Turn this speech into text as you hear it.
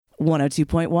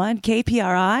102.1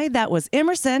 KPRI. That was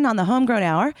Emerson on the Homegrown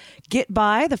Hour. Get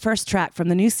By, the first track from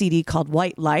the new CD called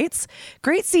White Lights.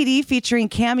 Great CD featuring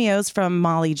cameos from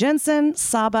Molly Jensen,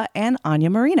 Saba, and Anya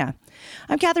Marina.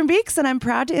 I'm Catherine Beeks, and I'm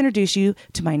proud to introduce you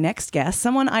to my next guest,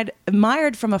 someone I'd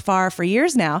admired from afar for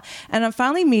years now, and I'm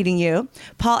finally meeting you.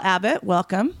 Paul Abbott,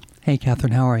 welcome. Hey,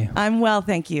 Catherine, how are you? I'm well,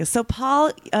 thank you. So,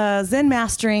 Paul, Zen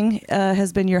Mastering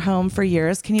has been your home for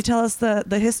years. Can you tell us the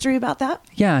history about that?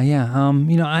 Yeah.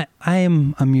 I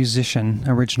am a musician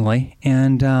originally,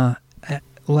 and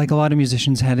like a lot of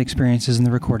musicians, had experiences in the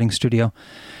recording studio.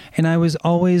 And I was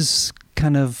always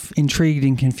kind of intrigued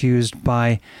and confused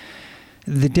by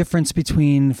the difference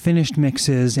between finished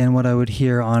mixes and what I would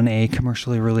hear on a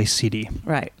commercially released CD.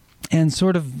 Right. And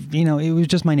sort of, it was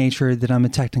just my nature that I'm a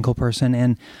technical person.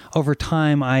 And over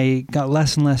time, I got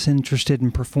less and less interested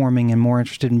in performing and more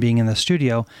interested in being in the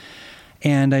studio.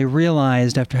 And I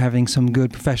realized after having some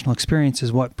good professional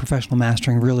experiences what professional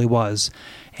mastering really was.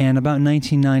 And about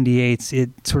 1998,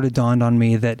 it sort of dawned on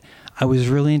me that I was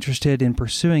really interested in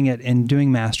pursuing it and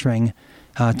doing mastering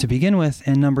to begin with.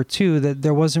 And number two, that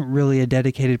there wasn't really a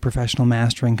dedicated professional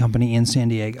mastering company in San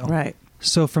Diego. Right.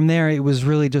 So from there, it was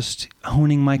really just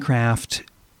honing my craft,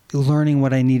 learning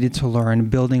what I needed to learn,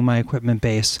 building my equipment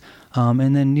base,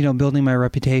 and then, building my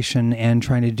reputation and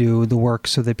trying to do the work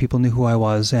so that people knew who I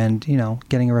was and,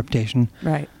 getting a reputation.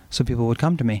 Right. So people would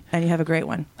come to me. And you have a great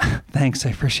one. Thanks. I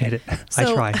appreciate it.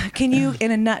 So, I try. Can you, in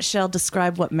a nutshell,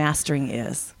 describe what mastering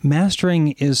is?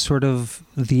 Mastering is sort of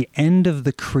the end of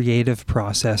the creative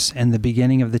process and the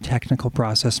beginning of the technical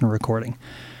process in a recording.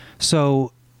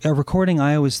 So a recording,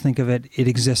 I always think of it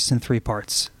exists in three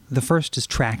parts. The first is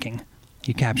tracking.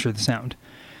 You capture the sound.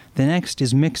 The next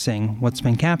is mixing what's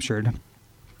been captured.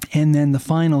 And then the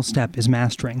final step is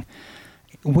mastering.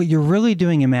 What you're really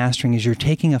doing in mastering is you're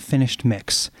taking a finished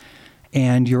mix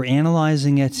and you're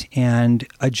analyzing it and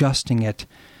adjusting it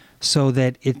so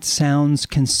that it sounds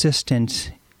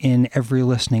consistent in every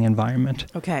listening environment.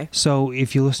 Okay. So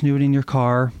if you listen to it in your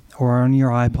car or on your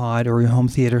iPod or your home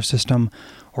theater system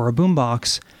or a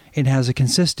boombox, it has a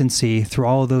consistency through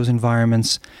all of those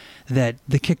environments that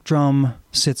the kick drum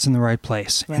sits in the right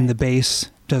place and the bass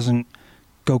doesn't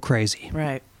go crazy.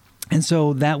 Right. And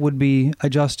so that would be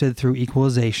adjusted through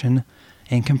equalization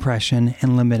and compression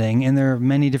and limiting. And there are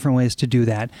many different ways to do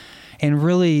that. And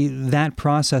really that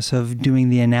process of doing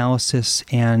the analysis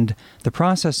and the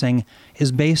processing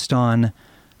is based on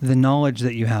the knowledge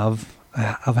that you have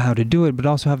of how to do it, but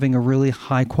also having a really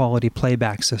high quality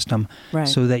playback system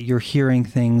so that you're hearing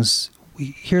things.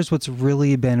 Here's what's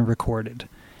really been recorded.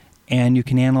 And you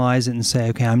can analyze it and say,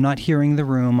 okay, I'm not hearing the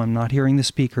room, I'm not hearing the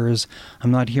speakers,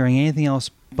 I'm not hearing anything else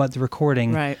but the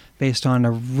recording based on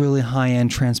a really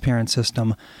high-end transparent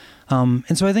system.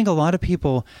 And so I think a lot of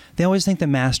people, they always think that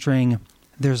mastering,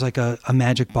 there's like a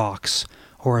magic box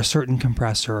or a certain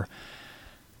compressor.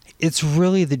 It's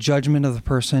really the judgment of the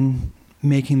person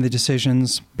making the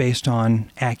decisions based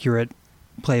on accurate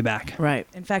playback. Right.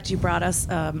 In fact, you brought us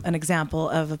an example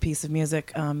of a piece of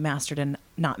music mastered and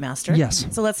not mastered. Yes.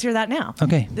 So let's hear that now.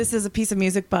 Okay. This is a piece of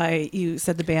music by, you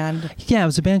said the band? Yeah, it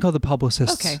was a band called The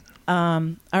Publicists. Okay.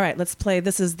 All right, let's play.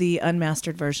 This is the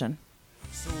unmastered version.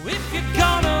 So if you're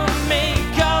gonna make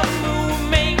a move,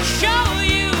 make sure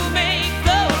you make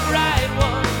the right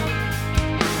one.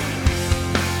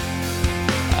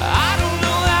 I don't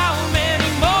know how many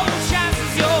more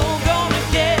chances you're gonna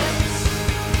get.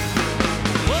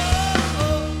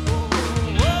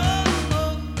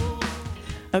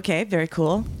 Whoa. Okay, very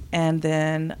cool. And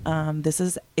then this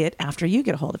is it after you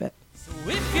get a hold of it. So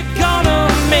if you're gonna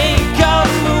make a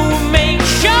move, make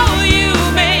sure you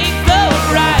make the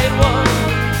right one.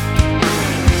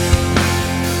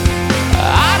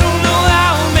 I don't know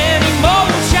how many more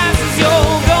chances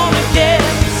you're gonna get.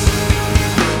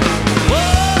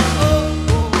 Whoa.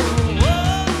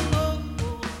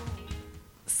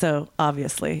 So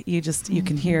obviously, you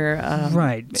can hear.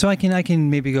 Right. So I can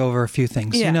maybe go over a few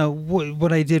things. Yeah.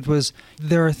 What I did was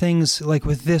there are things like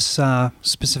with this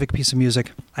specific piece of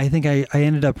music, I think I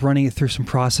ended up running it through some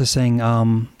processing,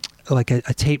 like a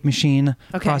tape machine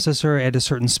processor at a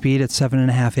certain speed at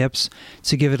 7.5 IPS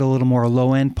to give it a little more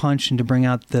low end punch and to bring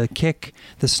out the kick,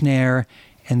 the snare,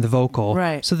 and the vocal.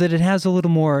 Right. So that it has a little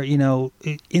more, in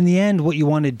the end, what you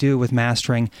want to do with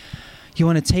mastering, you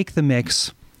want to take the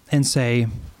mix and say,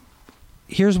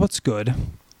 here's what's good,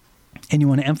 and you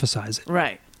want to emphasize it.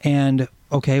 Right. And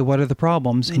okay, what are the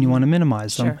problems? And you want to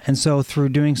minimize them. Sure. And so through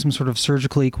doing some sort of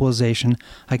surgical equalization,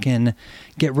 I can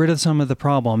get rid of some of the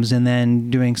problems, and then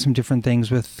doing some different things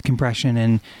with compression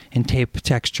and tape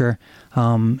texture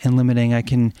and limiting, I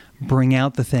can bring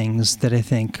out the things that I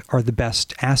think are the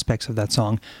best aspects of that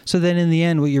song. So then in the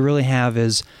end, what you really have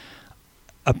is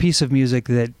a piece of music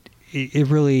that it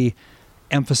really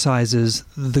emphasizes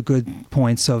the good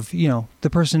points of, the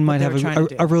person might they have were trying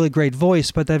to do. a really great voice,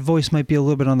 but that voice might be a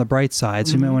little bit on the bright side.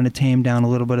 So you might want to tame down a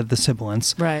little bit of the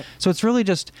sibilance. Right. So it's really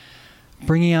just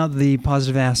bringing out the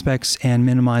positive aspects and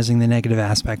minimizing the negative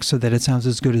aspects so that it sounds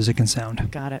as good as it can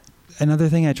sound. Got it. Another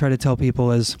thing I try to tell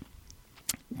people is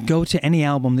go to any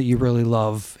album that you really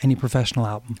love, any professional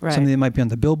album. Right. Something that might be on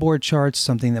the Billboard charts,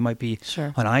 something that might be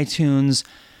Sure. on iTunes.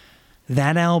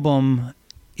 That album,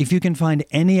 if you can find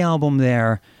any album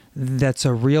there that's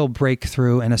a real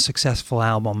breakthrough and a successful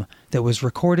album that was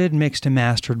recorded, mixed, and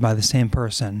mastered by the same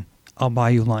person, I'll buy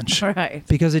you lunch. Right.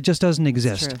 Because it just doesn't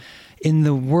exist. true. In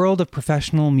the world of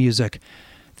professional music,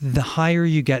 the higher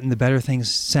you get and the better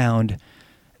things sound,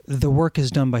 the work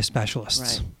is done by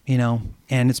specialists, Right.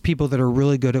 And it's people that are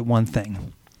really good at one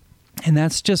thing. And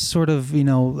that's just sort of,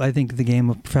 I think the game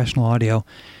of professional audio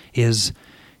is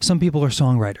some people are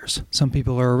songwriters, some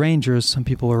people are arrangers, some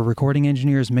people are recording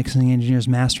engineers, mixing engineers,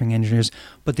 mastering engineers,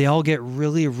 but they all get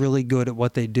really, really good at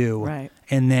what they do. Right.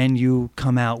 And then you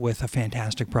come out with a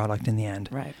fantastic product in the end.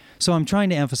 Right. So I'm trying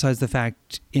to emphasize the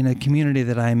fact in a community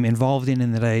that I'm involved in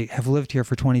and that I have lived here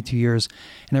for 22 years,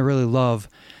 and I really love,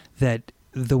 that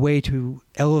the way to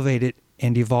elevate it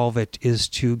and evolve it is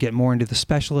to get more into the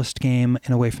specialist game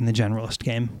and away from the generalist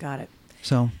game. Got it.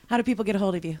 So, How do people get a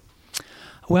hold of you?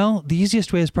 well, the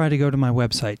easiest way is probably to go to my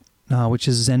website, which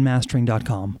is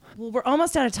zenmastering.com. Well, we're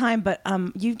almost out of time, but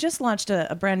you've just launched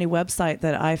a brand new website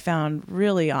that I found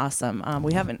really awesome.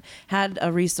 We haven't had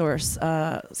a resource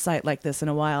site like this in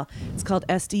a while. It's called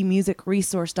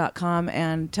sdmusicresource.com,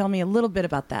 and tell me a little bit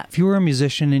about that. If you were a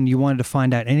musician and you wanted to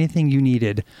find out anything you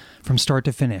needed from start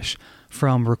to finish,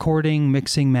 from recording,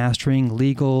 mixing, mastering,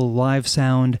 legal, live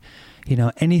sound,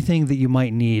 anything that you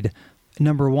might need,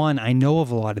 number one, I know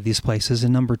of a lot of these places,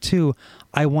 and number two,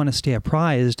 I want to stay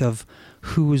apprised of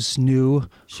who's new,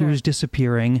 Sure. who's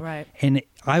disappearing, Right. and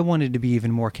I wanted to be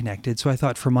even more connected. So I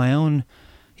thought for my own,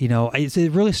 it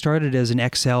really started as an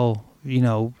Excel,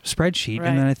 spreadsheet, Right.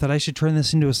 and then I thought I should turn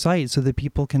this into a site so that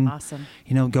people can, Awesome.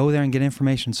 go there and get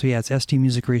information. So yeah, it's And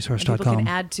sdmusicresource.com. people can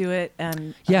add to it,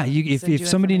 and Yeah, send if you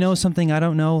somebody knows information. something I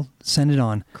don't know, send it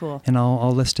on. Cool. And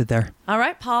I'll list it there. All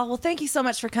right, Paul. Well, thank you so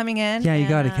much for coming in. Yeah, you and,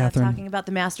 got it, Catherine. Talking about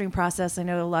the mastering process. I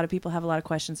know a lot of people have a lot of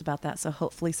questions about that, so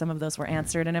hopefully some of those were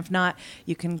answered. And if not,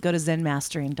 you can go to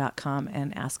zenmastering.com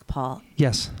and ask Paul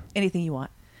Yes, anything you want.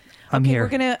 I'm here. We're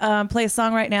going to play a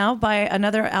song right now by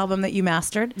another album that you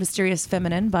mastered, Mysterious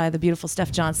Feminine by the beautiful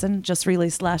Steph Johnson, just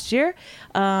released last year.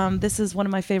 This is one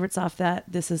of my favorites off that.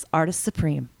 This is Artist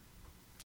Supreme.